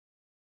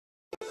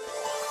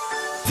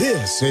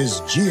This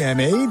is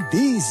GMA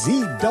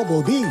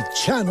DZBB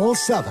Channel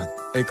 7,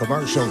 a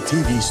commercial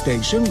TV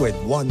station with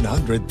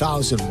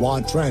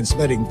 100,000-watt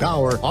transmitting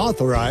power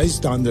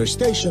authorized under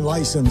station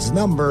license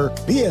number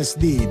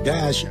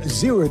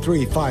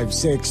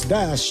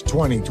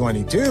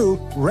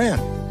BSD-0356-2022,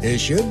 REN,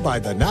 issued by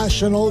the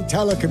National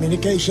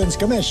Telecommunications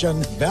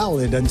Commission,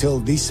 valid until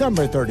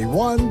December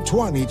 31,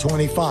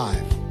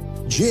 2025.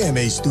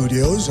 GMA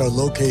studios are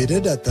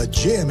located at the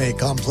GMA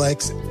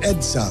Complex,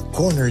 EDSA,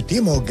 corner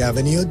Timog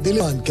Avenue,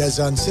 Diliman,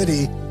 Quezon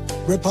City,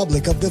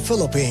 Republic of the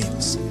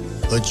Philippines.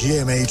 The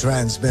GMA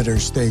transmitter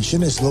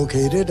station is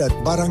located at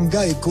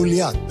Barangay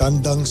Culiat,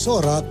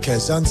 Tandangsora,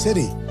 Quezon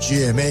City.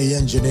 GMA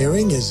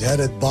engineering is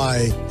headed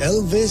by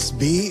Elvis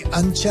B.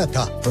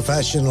 Ancheta,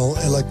 professional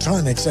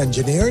electronics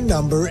engineer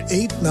number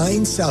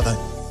 897.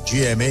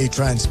 GMA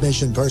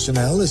transmission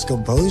personnel is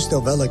composed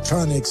of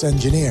electronics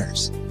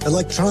engineers,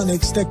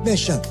 electronics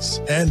technicians,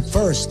 and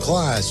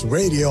first-class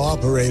radio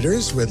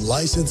operators with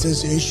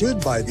licenses issued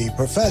by the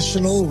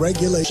Professional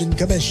Regulation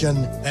Commission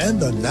and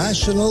the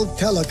National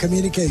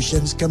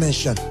Telecommunications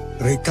Commission.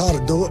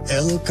 Ricardo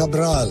L.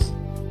 Cabral,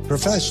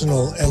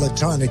 professional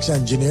electronics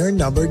engineer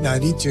number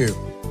 92.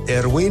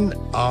 Erwin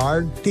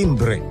R.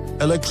 Timbre,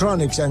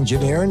 electronics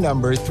engineer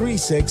number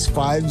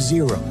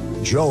 3650.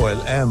 Joel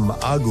M.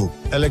 Agu,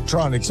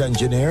 electronics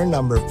engineer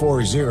number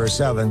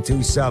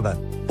 40727.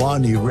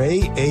 Bonnie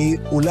Ray A.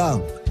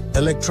 Ulang,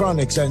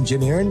 electronics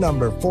engineer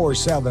number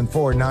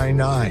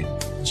 47499.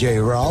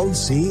 Gerald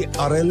C.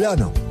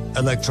 Arellano,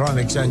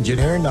 electronics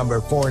engineer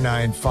number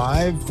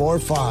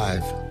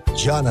 49545.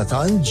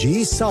 Jonathan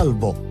G.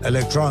 Salvo,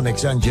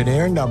 electronics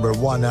engineer number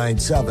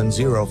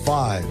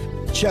 19705.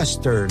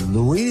 Chester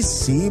Luis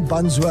C.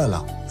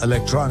 Banzuela,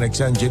 electronics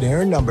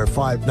engineer number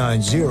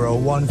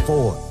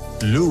 59014.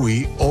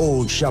 Louis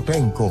O.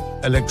 Shapenko,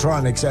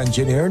 electronics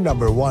engineer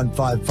number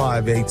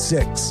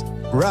 15586.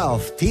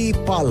 Ralph T.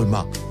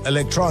 Palma,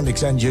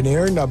 electronics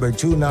engineer number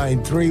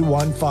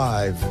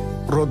 29315.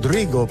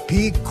 Rodrigo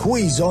P.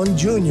 Quezon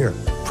Jr.,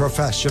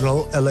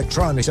 professional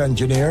electronics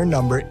engineer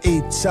number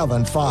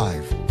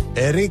 875.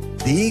 Eric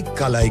D.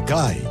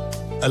 Kalaykay,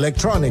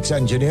 electronics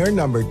engineer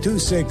number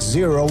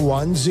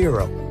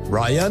 26010.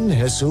 Ryan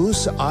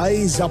Jesus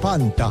I.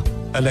 Zapanta,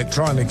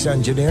 electronics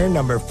engineer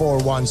number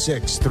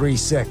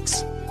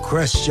 41636.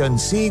 Christian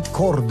C.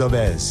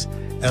 Cordobez,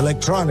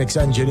 electronics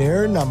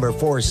engineer number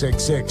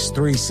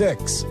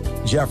 46636.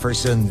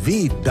 Jefferson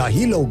V.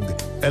 Dahilog,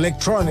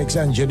 electronics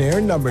engineer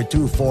number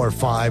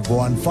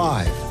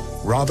 24515.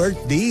 Robert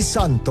D.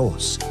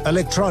 Santos,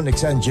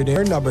 electronics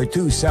engineer number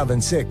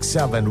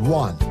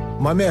 27671.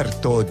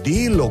 Mamerto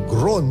D.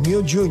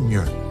 Logronio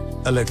Jr.,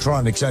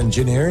 electronics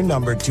engineer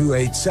number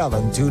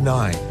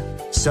 28729.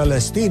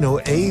 Celestino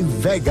A.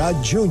 Vega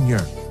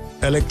Jr.,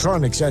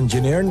 electronics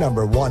engineer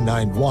number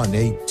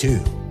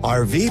 19182.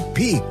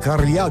 RVP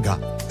Carriaga,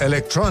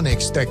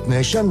 electronics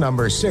technician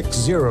number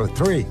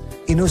 603.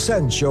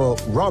 Inocencio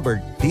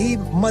Robert D.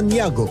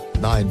 Maniago,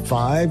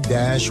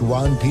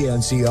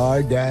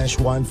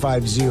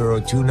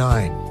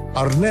 95-1PNCR-15029.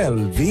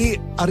 Arnel V.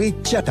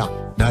 Aricheta,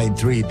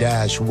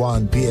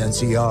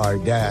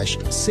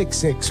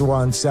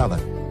 93-1PNCR-6617.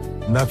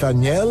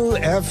 Nathaniel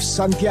F.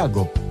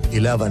 Santiago,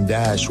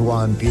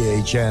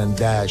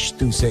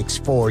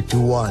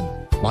 11-1PHN-26421.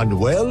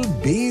 Manuel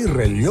B.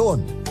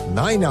 Relion,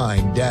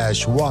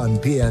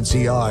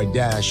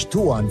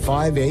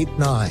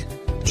 99-1PNCR-21589.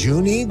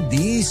 Junie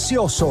D.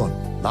 Sioson,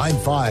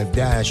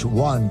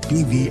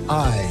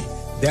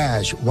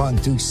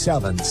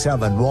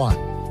 95-1PVI-12771.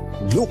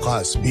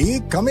 Lucas B.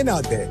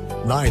 Caminate,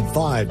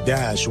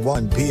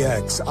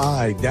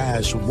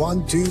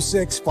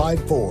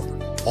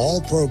 95-1PXI-12654.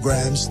 All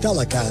programs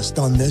telecast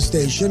on this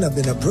station have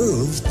been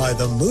approved by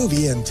the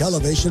Movie and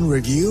Television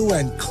Review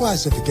and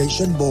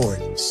Classification Board.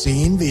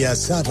 Seen via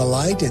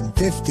satellite in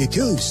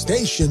 52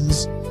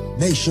 stations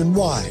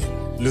nationwide.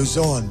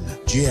 Luzon,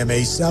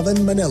 GMA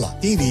 7 Manila,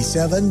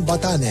 TV7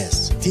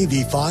 Batanes,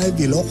 TV5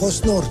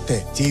 Ilocos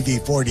Norte,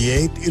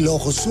 TV48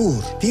 Ilocos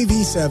Sur,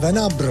 TV7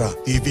 Abra,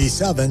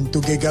 TV7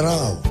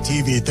 Tuguegarao,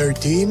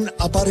 TV13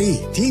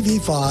 Apari,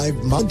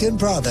 TV5 Mountain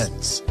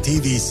Province,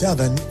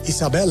 TV7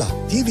 Isabela,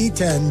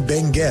 TV10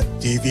 Benguet,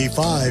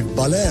 TV5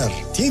 Baler,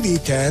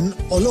 TV10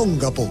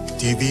 Olongapo,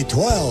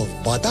 TV12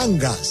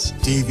 Batangas,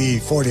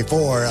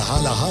 TV44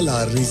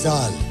 Halahala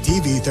Rizal,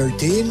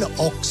 TV13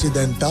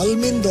 Occidental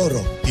Mindoro,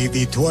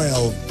 TV12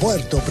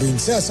 Puerto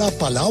Princesa,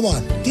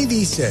 Palawan,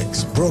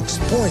 TV6 Brooks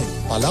Point,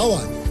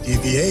 Palawan,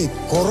 TV8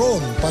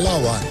 Coron,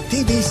 Palawan,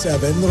 TV7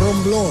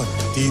 Romblon,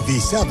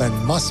 TV7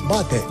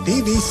 Masbate,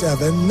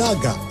 TV7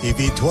 Naga,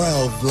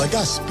 TV12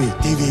 Legazpi,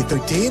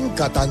 TV13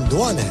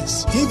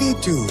 Catanduanes,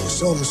 TV2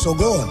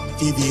 Sorsogon,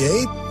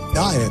 TV8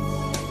 Daet,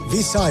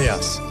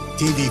 Visayas,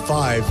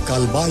 TV5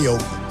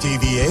 Calbayog,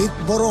 TV8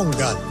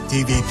 Borongan,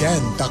 TV10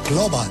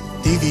 Tacloban,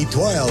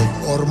 TV12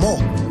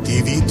 Ormoc,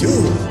 TV2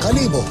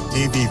 Calibo,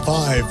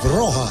 TV5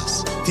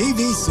 Rojas,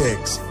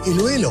 TV6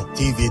 Iloilo,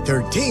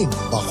 TV13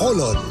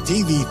 Bacolod,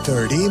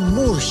 TV30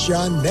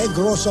 Murcia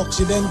Negros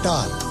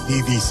Occidental,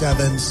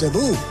 TV7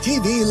 Cebu,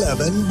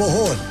 TV11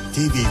 Bohol,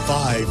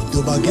 TV5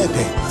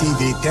 Dumaguete,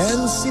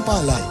 TV10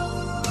 Sipalay,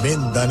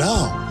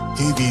 Mindanao,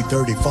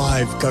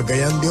 TV35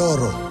 Cagayan de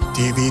Oro,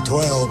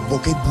 TV12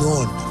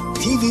 Bukidnon,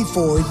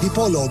 TV4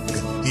 Dipolog,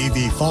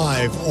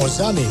 TV5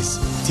 Ozamis,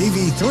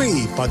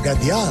 TV3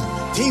 Pagadian,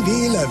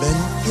 TV11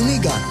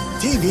 Iligan,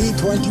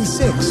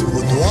 TV26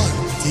 Butuan,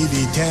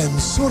 TV10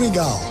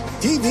 Surigao,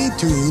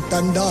 TV2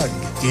 Tandag,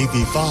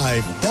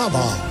 TV5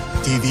 Davao,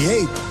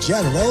 TV8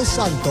 General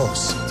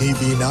Santos,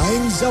 TV9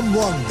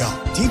 Zamboanga,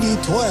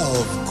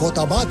 TV12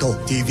 Cotabato,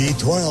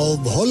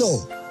 TV12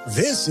 Holo.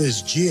 This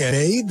is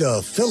GMA,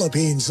 the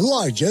Philippines'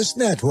 largest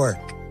network.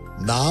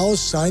 Now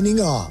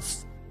signing off.